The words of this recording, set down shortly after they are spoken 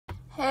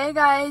Hey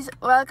guys,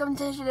 welcome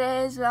to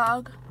today's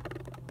vlog.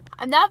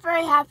 I'm not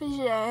very happy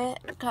today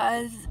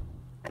because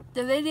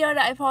the video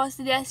that I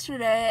posted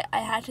yesterday I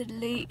had to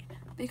delete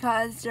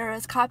because there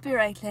was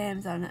copyright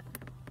claims on it.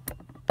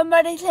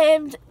 Somebody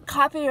claimed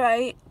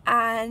copyright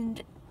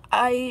and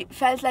I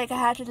felt like I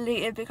had to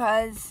delete it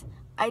because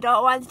I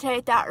don't want to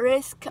take that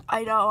risk.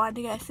 I don't want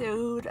to get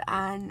sued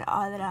and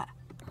all of that.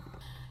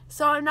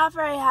 So I'm not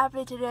very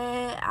happy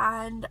today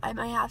and I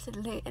might have to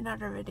delete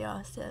another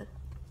video still.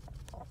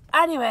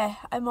 Anyway,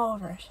 I'm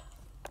over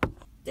it.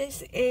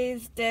 This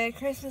is the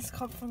Christmas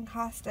cup from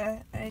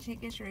Costa and I think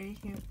it's really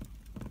cute.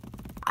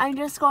 I'm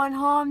just going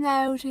home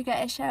now to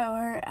get a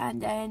shower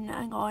and then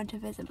I'm going to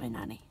visit my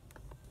nanny.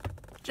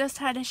 Just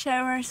had a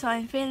shower so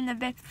I'm feeling a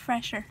bit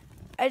fresher.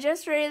 I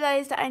just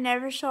realised that I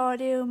never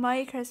showed you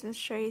my Christmas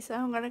tree, so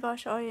I'm going to go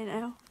show you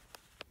now.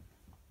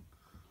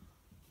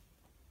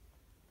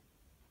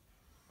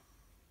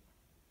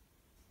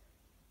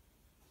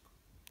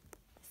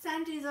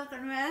 Sandy's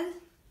looking well.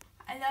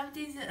 I love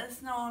these little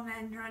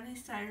snowmen. They're only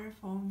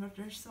styrofoam, but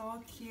they're so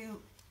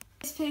cute.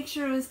 This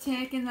picture was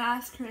taken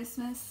last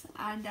Christmas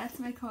and that's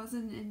my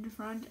cousin in the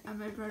front and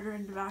my brother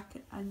in the back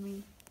and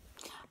me.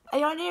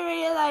 I only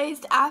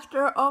realised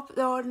after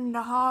uploading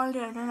the haul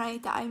the other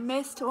night that I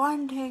missed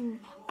one thing,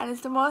 and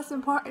it's the most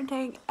important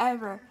thing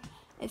ever.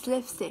 It's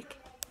lipstick.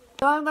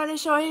 So I'm going to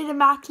show you the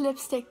MAC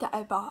lipstick that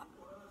I bought.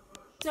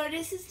 So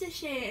this is the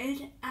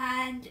shade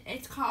and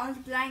it's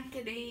called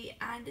Blankety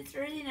and it's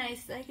really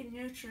nice, like a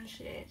neutral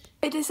shade.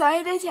 I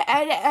decided to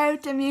edit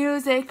out the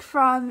music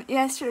from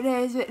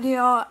yesterday's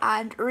video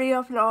and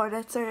re-upload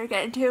it, so you're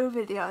getting two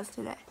videos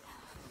today.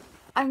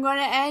 I'm going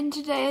to end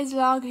today's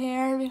vlog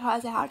here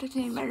because I have to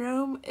clean my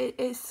room. It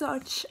is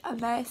such a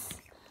mess.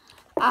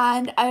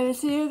 And I will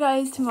see you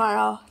guys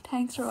tomorrow.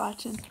 Thanks for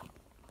watching.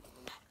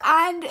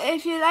 And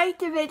if you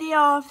liked the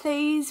video,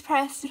 please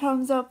press the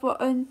thumbs up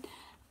button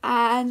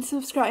and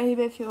subscribe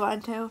if you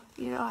want to.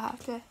 You don't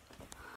have to.